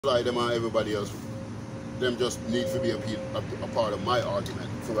apply them on everybody else. Them just need to be a part of my argument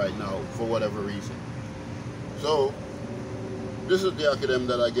for right now, for whatever reason. So, this is the Ackee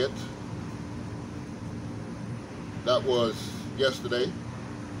that I get. That was yesterday.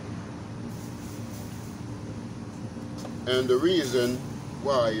 And the reason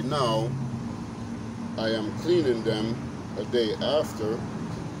why now I am cleaning them a day after,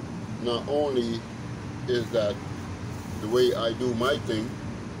 not only is that the way I do my thing,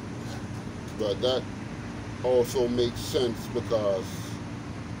 but that also makes sense because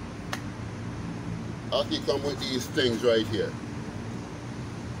Ackee come with these things right here.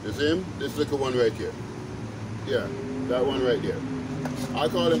 You see him? This little one right here. Yeah, that one right there. I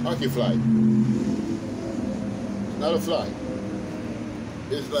call him Ackee fly. It's not a fly.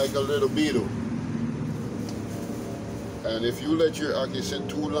 It's like a little beetle. And if you let your Ackee sit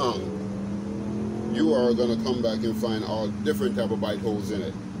too long, you are going to come back and find all different type of bite holes in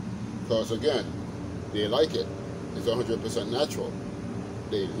it. Because again, they like it. It's 100% natural.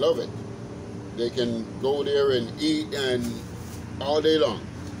 They love it. They can go there and eat and all day long.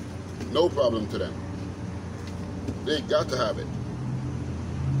 No problem to them. They got to have it.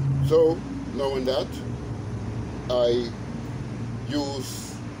 So, knowing that, I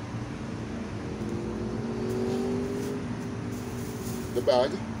use the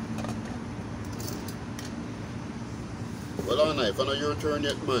bag. Well on knife, I know your turn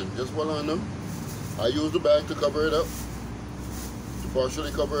yet, man. Just well on now. I use the bag to cover it up, to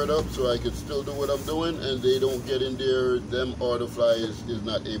partially cover it up so I can still do what I'm doing and they don't get in there, them or the fly is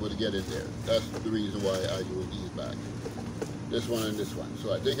not able to get in there. That's the reason why I use these bags. This one and this one.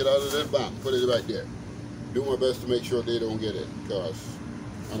 So I take it out of there, bam, put it right there. Do my best to make sure they don't get in because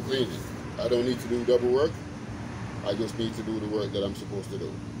I'm cleaning. I don't need to do double work. I just need to do the work that I'm supposed to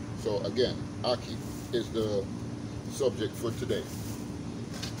do. So again, Ackee is the subject for today.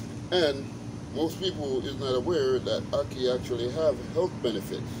 And most people is not aware that Ackee actually have health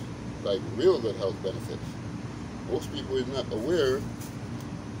benefits, like real good health benefits. Most people is not aware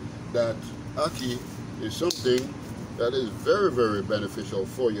that Ackee is something that is very, very beneficial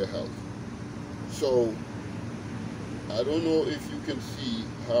for your health. So I don't know if you can see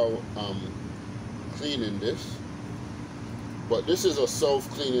how I'm cleaning this, but this is a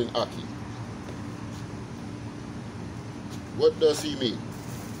self-cleaning Ackee. What does he mean?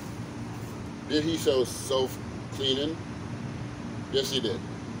 Did he say self-cleaning? Yes, he did.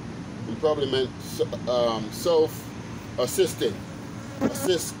 He probably meant self-assisting,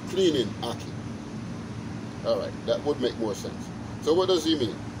 assist cleaning Ackee. All right, that would make more sense. So what does he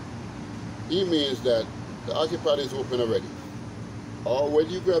mean? He means that the Ackee pad is open already. Or when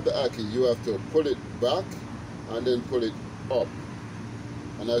you grab the Ackee, you have to pull it back and then pull it up.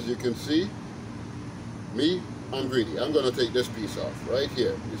 And as you can see, me, I'm greedy. I'm going to take this piece off right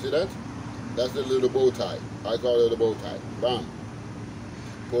here. You see that? That's the little bow tie. I call it a bow tie. Bam.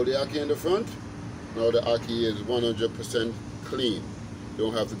 Pull the Ackee in the front. Now the Ackee is 100% clean.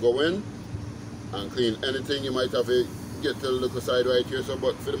 Don't have to go in and clean anything. You might have to get to the little side right here, so,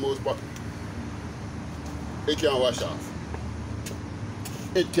 but for the most part, it can't wash off.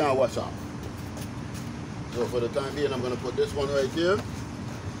 It can't wash off. So for the time being, I'm going to put this one right here,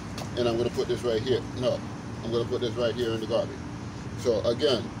 and I'm going to put this right here. No, I'm going to put this right here in the garbage. So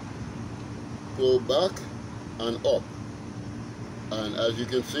again, pull back and up. And as you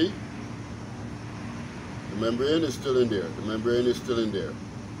can see, the membrane is still in there. The membrane is still in there.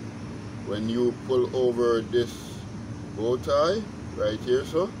 When you pull over this bow tie right here,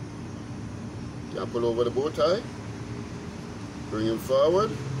 so you can pull over the bow tie, bring him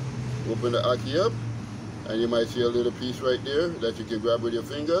forward, open the Ackee up, and you might see a little piece right there that you can grab with your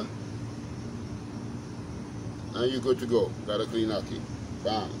finger, and you're good to go. Got a clean Ackee.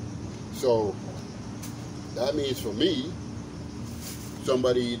 Bam. So that means for me,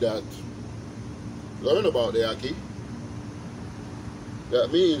 somebody that learned about the Ackee,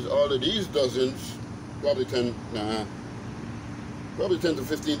 that means all of these dozens, probably 10 to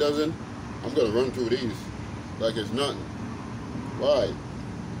 15 dozen, I'm going to run through these like it's nothing. Why?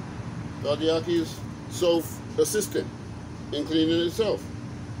 Because the Ackee is self-assistant in cleaning itself.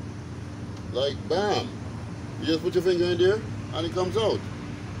 Like bam. You just put your finger in there and it comes out.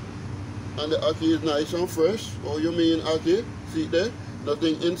 And the Ackee is nice and fresh. Oh, you mean Ackee? See there?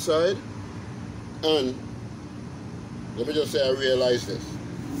 Nothing inside. And let me just say I realized this.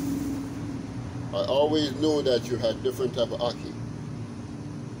 I always knew that you had different type of Ackee.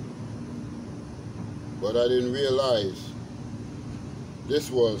 But I didn't realize this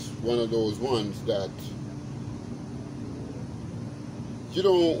was one of those ones that you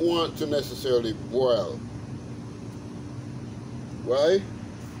don't want to necessarily boil. Why?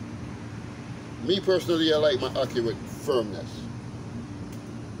 Me personally, I like my ackee with firmness.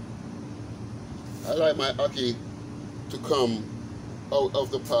 I like my ackee to come out of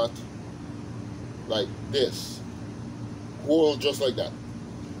the pot like this, whole, just like that.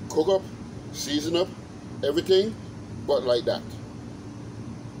 Cook up, season up, everything, but like that.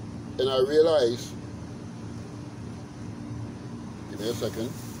 And I realized, give me a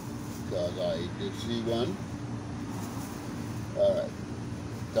second, because I did see one. All right.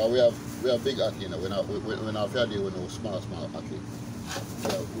 So we have big ackee now. We're not fair deal with no small ackee.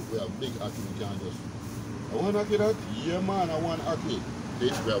 We have big ackee. We can't just. I want ackee that? Yeah, man. I want ackee. See,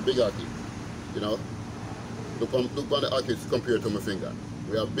 we have big ackee. You know. Look on the ackee compared to my finger.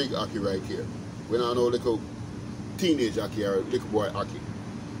 We have big ackee right here. We don't know little teenage ackee or little boy ackee.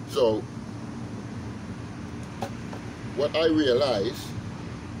 So what I realize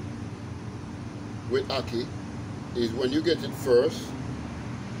with ackee is when you get it first,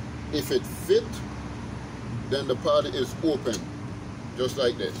 if it fit, then the pot is open, just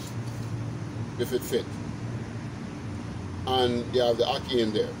like this, if it fit. And you have the ackee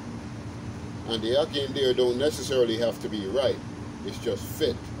in there. And the ackee in there don't necessarily have to be right. It's just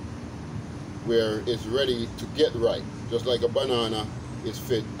fit, where it's ready to get right. Just like a banana is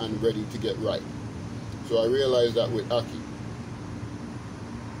fit and ready to get right. So I realized that with ackee.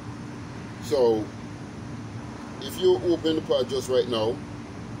 So if you open the pot just right now,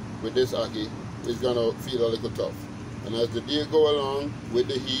 with this ackee, it's gonna feel a little tough. And as the day go along with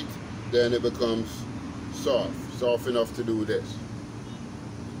the heat, then it becomes soft enough to do this.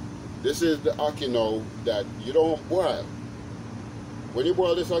 This is the ackee now that you don't boil. When you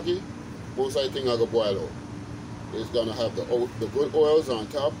boil this ackee, most of the thing are gonna boil out. It's gonna have the good oils on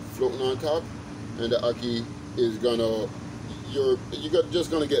top, floating on top, and the ackee is gonna, you're just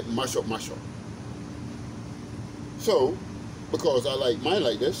gonna get mash up. So, because I like mine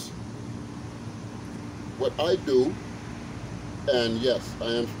like this, what I do, and yes,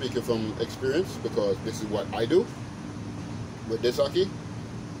 I am speaking from experience because this is what I do with this ackee.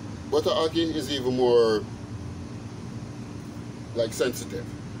 Butter ackee is even more like sensitive,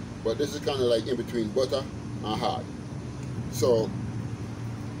 but this is kind of like in between butter and hard. So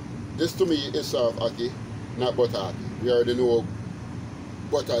this to me is soft ackee, not butter ackee. We already know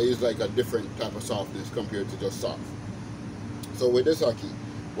butter is like a different type of softness compared to just soft. So with this ackee,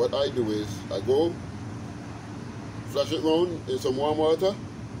 what I do is I go flush it around in some warm water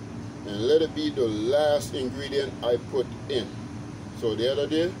and let it be the last ingredient I put in. So the other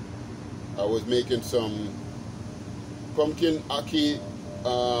day I was making some pumpkin ackee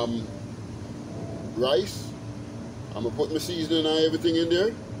rice. I'm gonna put my seasoning and everything in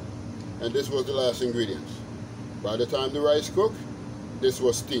there, and this was the last ingredients. By the time the rice cooked, this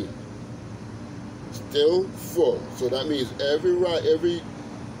was steamed. Still full. So that means every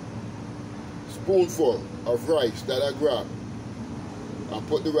spoonful of rice that I grab and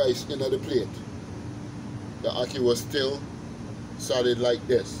put the rice into the plate, the ackee was still solid like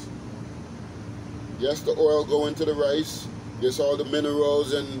this. Yes, the oil go into the rice. Yes, all the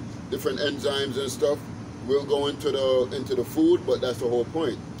minerals and different enzymes and stuff will go into the food, but that's the whole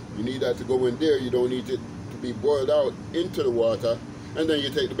point. You need that to go in there. You don't need it to be boiled out into the water, and then you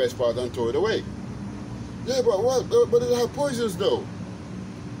take the best part and throw it away. Yeah, but what? But it have poisons though.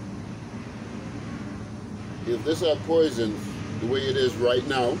 If this had poisons the way it is right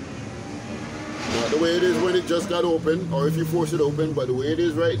now, not the way it is when it just got open, or if you force it open, but the way it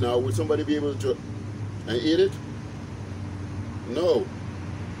is right now, would somebody be able to and eat it? No.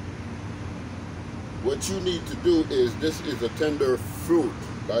 What you need to do is, this is a tender fruit.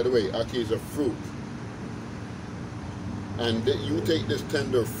 By the way, ackee is a fruit. And you take this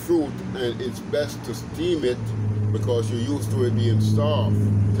tender fruit, and it's best to steam it because you're used to it being soft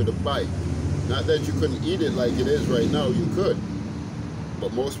to the bite. Not that you couldn't eat it like it is right now, you could.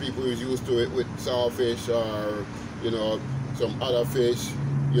 But most people is used to it with sawfish or, you know, some other fish,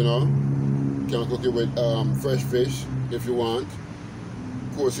 you know. You can cook it with fresh fish if you want.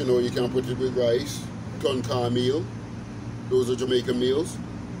 Of course, you know, you can put it with rice, tonka meal. Those are Jamaican meals,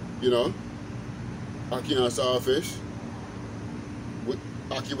 you know. Ackee and sawfish.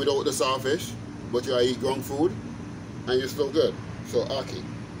 Ackee without the sawfish, but you eat ground food, and you're still good. So ackee.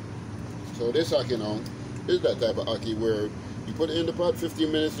 So this ackee now is that type of ackee where you put it in the pot,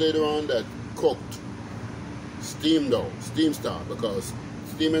 15 minutes later on, that cooked. Steam though, steam style, because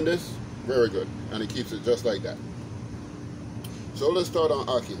steaming this, very good, and it keeps it just like that. So let's start on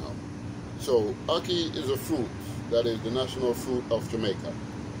ackee now. So ackee is a fruit that is the national fruit of Jamaica.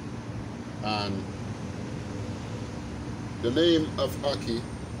 And the name of ackee,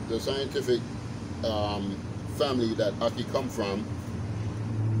 the scientific family that ackee come from,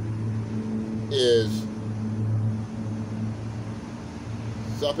 is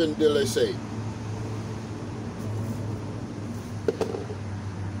Sapin de Lessay.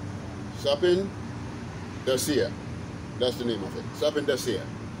 Sapin Dacia. That's the name of it. Sapin Dacia.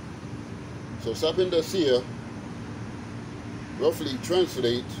 So Sapin Dacia roughly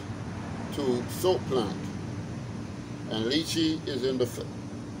translates to soap plant. And lychee is in the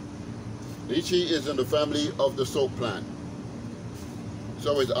family of the soap plant.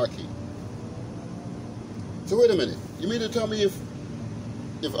 So is Ackee. So wait a minute. You mean to tell me if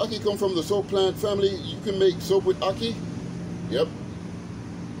Ackee come from the soap plant family, you can make soap with Ackee? Yep.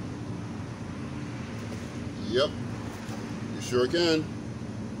 Yep. You sure can.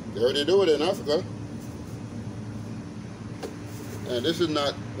 They already do it in Africa. And this is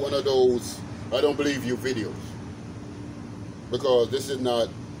not one of those I don't believe you videos. Because this is not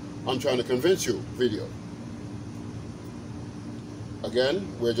I'm trying to convince you video. Again,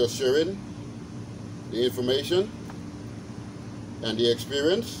 we're just sharing the information and the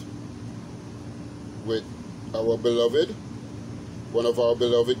experience with our beloved, one of our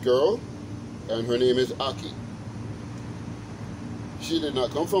beloved girl, and her name is Ackee. She did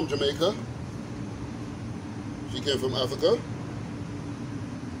not come from Jamaica. She came from Africa.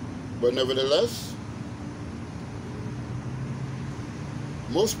 But nevertheless,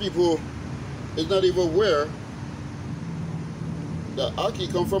 most people is not even aware that Ackee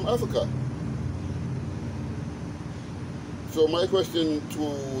come from Africa. So my question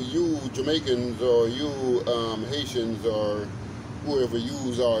to you Jamaicans or you Haitians or whoever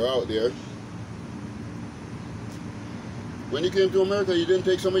yous are out there, when you came to America, you didn't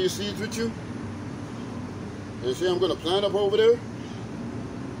take some of your seeds with you? And say, I'm going to plant up over there?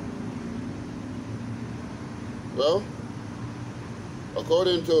 Well,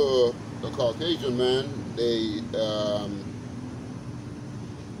 according to the Caucasian man, they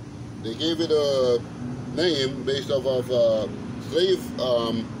gave it a name based off of a slave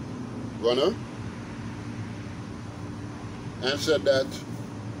runner, and said that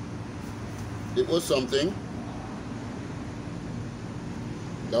it was something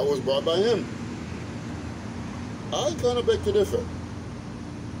that was brought by him. I kind of beg to differ.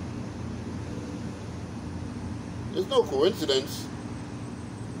 It's no coincidence.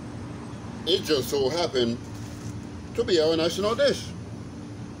 It just so happened to be our national dish.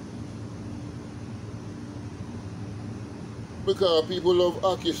 Because people love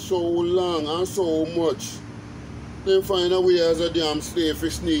Ackee so long and so much, they find a way as a damn slave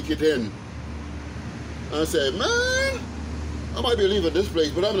to sneak it in. And say, man, I might be leaving this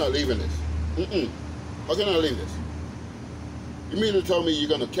place, but I'm not leaving this. How can I leave this? You mean to tell me you're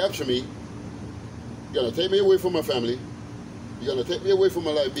going to capture me, you're going to take me away from my family, you're going to take me away from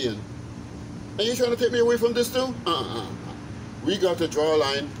my life being, and you're trying to take me away from this too? We got to draw a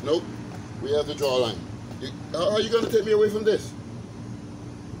line. Nope, we have to draw a line. How are you going to take me away from this?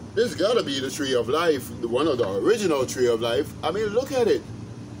 This got to be the tree of life, one of the original tree of life. I mean, look at it.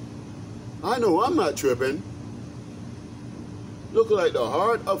 I know I'm not tripping. Look like the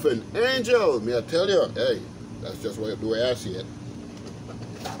heart of an angel. May I tell you? Hey, that's just the way I see it.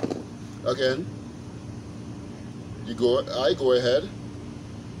 Again, I go ahead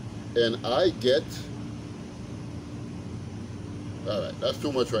and I get, all right, that's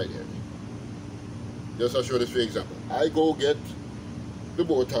too much right here. Just I'll show this for example. I go get the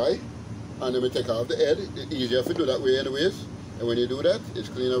bow tie and then we take off the head. It's easier if you do that way anyways. And when you do that, it's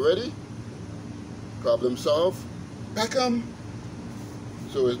clean already. Problem solved. Pack 'em.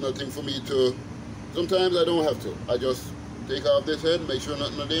 So it's nothing for me to, sometimes I don't have to. I just take off this head, make sure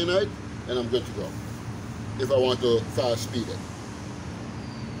nothing on day and night, and I'm good to go. If I want to fast speed it.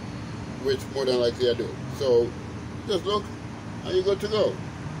 Which more than likely I do. So just look and you're good to go.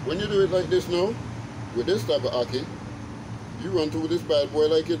 When you do it like this now, with this type of Ackee, you run through this bad boy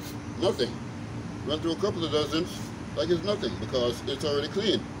like it's nothing. Run through a couple of dozens like it's nothing because it's already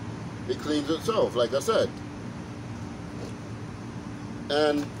clean. It cleans itself, like I said.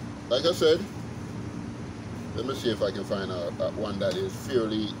 And like I said, let me see if I can find a one that is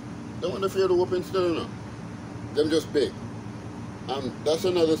fairly, don't want to fear the whooping still or not. Them just big. And that's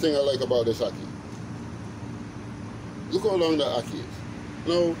another thing I like about this Ackee. Look how long the Ackee is.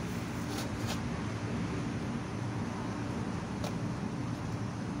 No.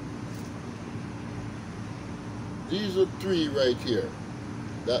 These are three right here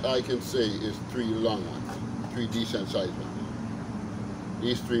that I can say is three long ones, three decent sized ones.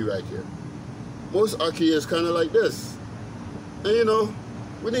 These three right here. Most Ackee is kind of like this. And you know,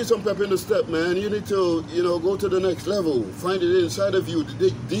 we need some pep in the step, man. You need to, you know, go to the next level. Find it inside of you to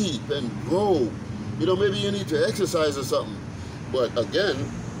dig deep and grow. You know, maybe you need to exercise or something. But again,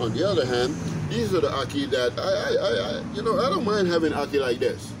 on the other hand, these are the Ackee that I don't mind having Ackee like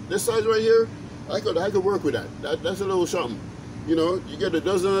this. This size right here, I could work with that. That's a little something. You know, you get a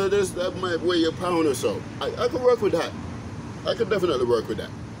dozen of this, that might weigh a pound or so. I could work with that. I could definitely work with that.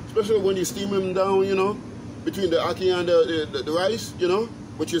 Especially when you steam them down, you know, between the Ackee and the rice, you know,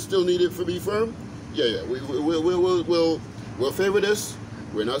 which is still needed to be firm. Yeah, we'll favor this.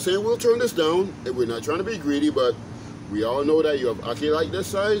 We're not saying we'll turn this down. We're not trying to be greedy, but we all know that you have Ackee like this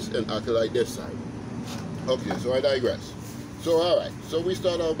size and Ackee like this size. Okay, so I digress. So all right, so we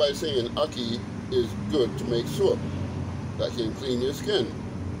start out by saying Ackee is good to make soap that can clean your skin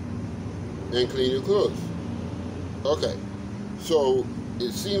and clean your clothes. Okay, so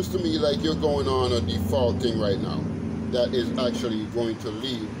it seems to me like you're going on a default thing right now that is actually going to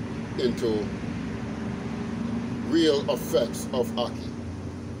lead into real effects of Ackee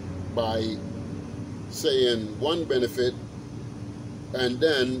by saying one benefit and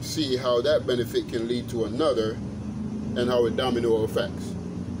then see how that benefit can lead to another and how it domino affects,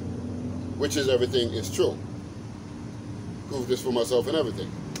 which is everything is true. Prove this for myself and everything.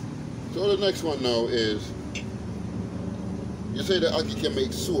 So the next one now is, you say that Ackee can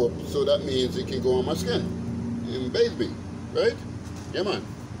make soap, so that means it can go on my skin and bathe me, right? Yeah, man.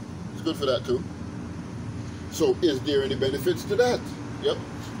 It's good for that too. So is there any benefits to that? Yep.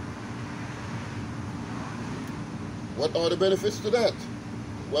 What are the benefits to that?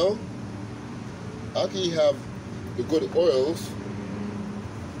 Well, Ackee have the good oils.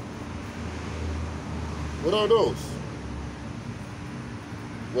 What are those?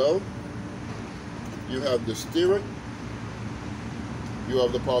 Well, you have the stearic, you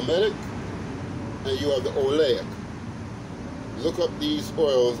have the palmitic, and you have the oleic. Look up these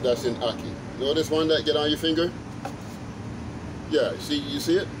oils that's in Ackee. Know this one that get on your finger? Yeah, you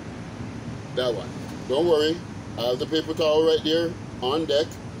see it? That one. Don't worry, I have the paper towel right there on deck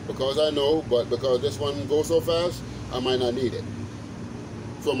because I know, but because this one goes so fast, I might not need it.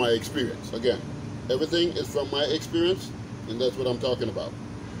 From my experience. Again, everything is from my experience, and that's what I'm talking about.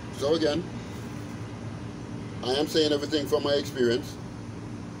 So again, I am saying everything from my experience.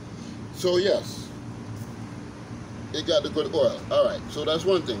 So yes, it got the good oil. All right, so that's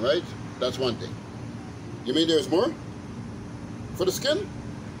one thing, right? That's one thing. You mean there's more? For the skin?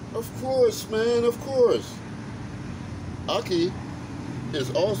 Of course, man, of course. Ackee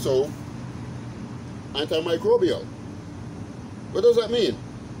is also antimicrobial. What does that mean?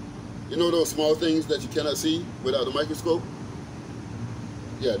 You know those small things that you cannot see without the microscope?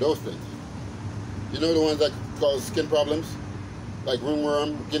 Yeah, those things. You know the ones that cause skin problems? Like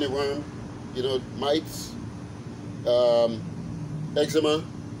ringworm, guinea worm, you know, mites, eczema,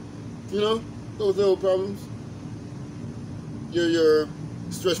 you know, those little problems. Your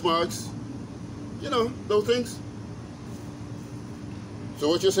stretch marks, you know, those things. So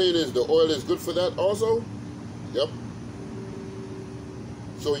what you're saying is the oil is good for that also? Yep.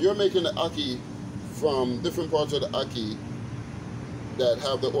 So you're making the Ackee from different parts of the Ackee that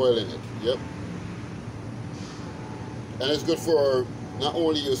have the oil in it. Yep. And it's good for not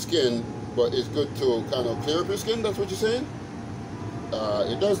only your skin, but it's good to kind of clear up your skin. That's what you're saying?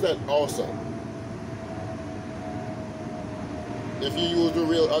 It does that also. If you use the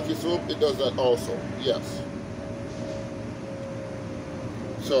real Ackee soap, it does that also. Yes.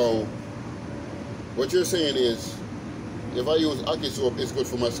 So what you're saying is, if I use Ackee soap, it's good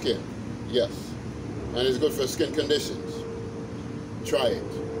for my skin. Yes. And it's good for skin conditions. Try it.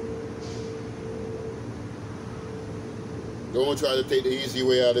 Don't try to take the easy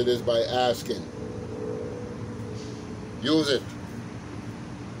way out of this by asking. Use it.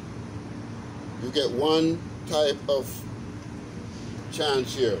 You get one type of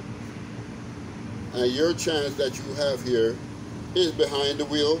chance here. And your chance that you have here is behind the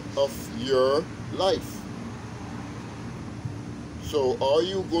wheel of your life. So are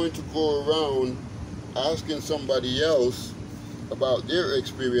you going to go around asking somebody else about their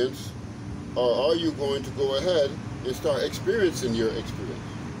experience, or are you going to go ahead and start experiencing your experience?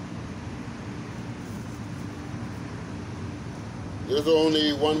 There's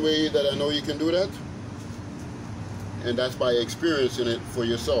only one way that I know you can do that, and that's by experiencing it for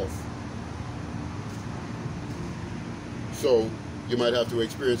yourself. So you might have to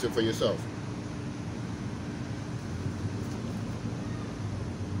experience it for yourself.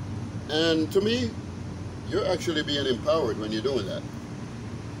 And to me, you're actually being empowered when you're doing that.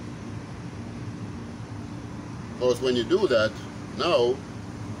 Because when you do that, now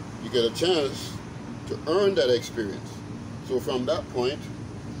you get a chance to earn that experience. So from that point,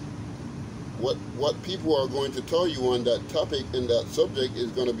 what people are going to tell you on that topic and that subject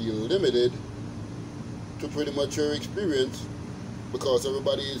is going to be limited to pretty much your experience because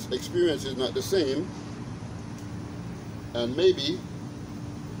everybody's experience is not the same, and maybe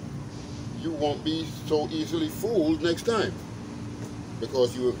you won't be so easily fooled next time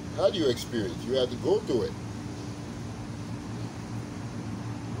because you had your experience, you had to go through it.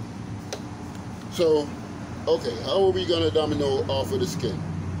 So, okay, how are we going to domino off of the skin?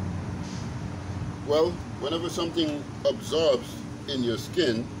 Well, whenever something absorbs in your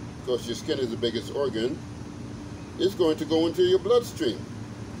skin, because your skin is the biggest organ, it's going to go into your bloodstream.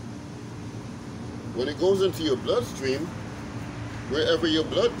 When it goes into your bloodstream, wherever your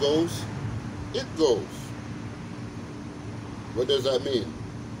blood goes, it goes. What does that mean?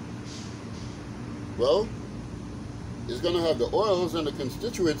 Well, it's going to have the oils and the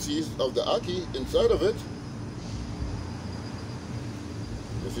constituencies of the Ackee inside of it.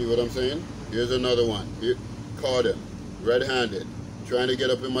 You see what I'm saying? Here's another one. Here, caught him red-handed, trying to get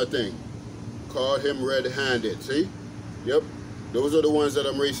up in my thing. Caught him red-handed. See? Yep. Those are the ones that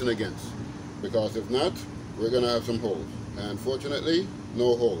I'm racing against. Because if not, we're going to have some holes. And fortunately,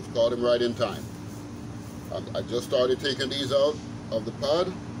 no holes. Caught him right in time. I just started taking these out of the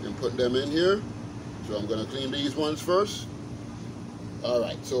pod and putting them in here. So I'm going to clean these ones first.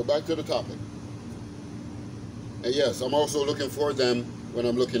 Alright, so back to the topic. And yes, I'm also looking for them when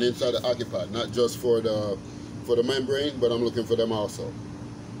I'm looking inside the Ackee pod. Not just for the membrane, but I'm looking for them also.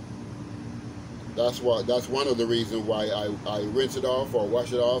 That's one of the reasons why I rinse it off or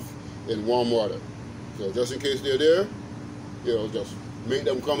wash it off in warm water. So just in case they're there, you know, just make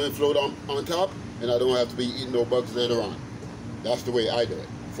them come and float on top, and I don't have to be eating no bugs later on. That's the way I do it,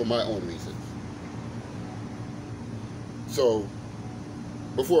 for my own reasons. So,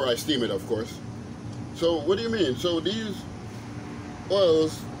 before I steam it, of course. So, what do you mean? So, these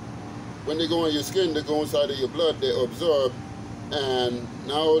oils, when they go on your skin, they go inside of your blood, they absorb, and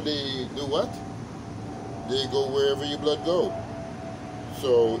now they do what? They go wherever your blood goes.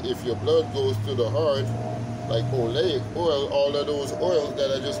 So, if your blood goes to the heart, like oleic oil, all of those oils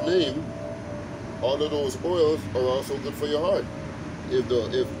that I just named, all of those oils are also good for your heart. If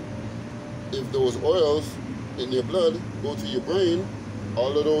those oils in your blood go to your brain,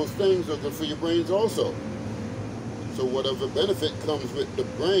 all of those things are good for your brains also. So whatever benefit comes with the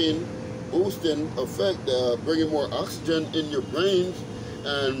brain boosting effect, bringing more oxygen in your brains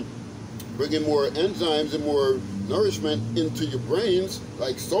and bringing more enzymes and more nourishment into your brains,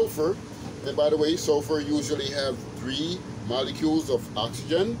 like sulfur. And by the way, sulfur usually have 3 molecules of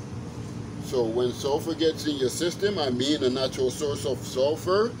oxygen. So when sulfur gets in your system, I mean a natural source of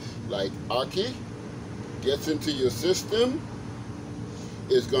sulfur, like Ackee, gets into your system,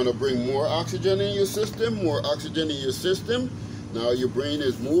 it's going to bring more oxygen in your system, more oxygen in your system. Now your brain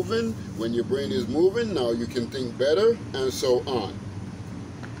is moving. When your brain is moving, now you can think better, and so on.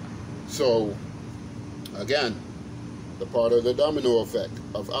 So, again, the part of the domino effect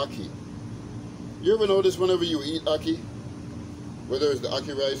of Ackee. You ever notice whenever you eat Ackee, whether it's the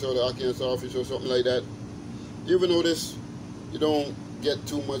Ackee rice or the Ackee and sawfish or something like that, you ever notice you don't get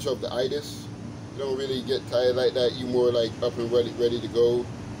too much of the itis? You don't really get tired like that. You more like up and ready to go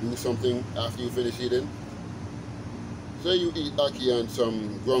do something after you finish eating. Say you eat Ackee and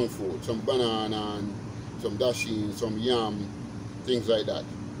some ground food, some banana and some dasheen, some yam, things like that.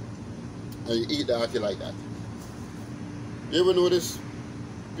 And you eat the Ackee like that. You ever notice,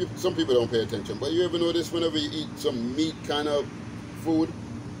 some people don't pay attention, but you ever notice whenever you eat some meat kind of food,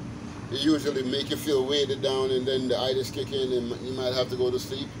 it usually make you feel weighted down, and then the itis kick in and you might have to go to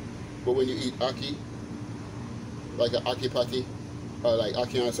sleep. But when you eat Ackee, like an Ackee patty, or like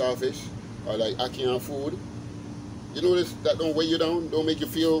Ackee and sawfish, or like Ackee and food, you notice that don't weigh you down, don't make you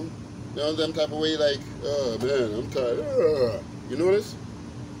feel, you know, them type of way like, oh man, I'm tired. You notice?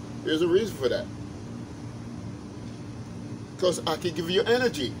 There's a reason for that. Because Ackee give you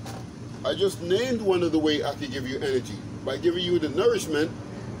energy. I just named one of the way Ackee give you energy, by giving you the nourishment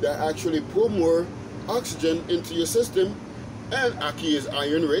that actually pull more oxygen into your system. And Ackee is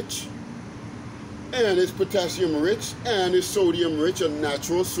iron rich, and it's potassium rich, and it's sodium rich, a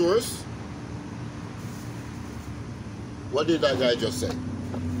natural source. What did that guy just say?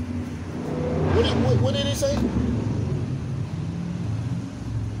 What did he say?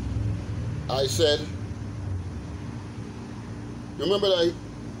 I said, remember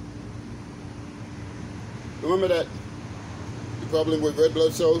that the problem with red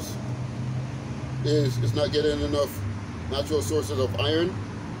blood cells is it's not getting enough natural sources of iron.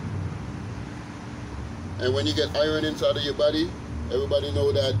 And when you get iron inside of your body, everybody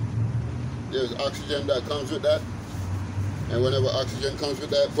know that there's oxygen that comes with that. And whenever oxygen comes with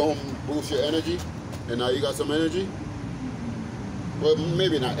that, boom, boosts your energy. And now you got some energy. Well,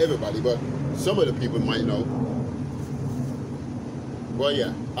 maybe not everybody, but some of the people might know. Well,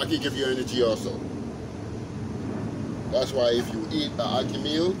 yeah, Ackee give you energy also. That's why if you eat an Ackee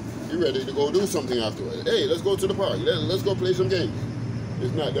meal, you're ready to go do something afterwards. Hey, let's go to the park. Let's go play some games.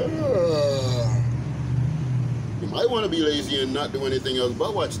 It's not that. You might want to be lazy and not do anything else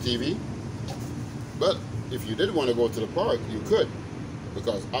but watch TV. But if you did want to go to the park, you could,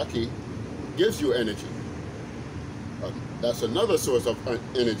 because Ackee gives you energy. That's another source of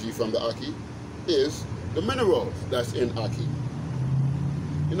energy from the Ackee, is the minerals that's in Ackee.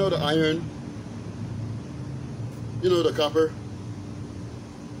 You know the iron, you know the copper,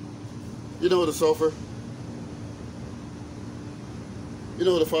 you know the sulfur, you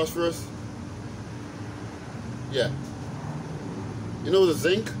know the phosphorus, yeah. You know the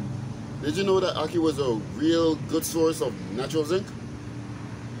zinc? Did you know that Ackee was a real good source of natural zinc?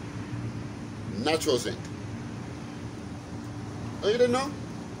 Natural zinc. Oh, you didn't know?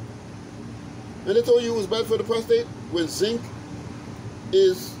 And they told you it was bad for the prostate when zinc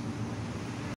is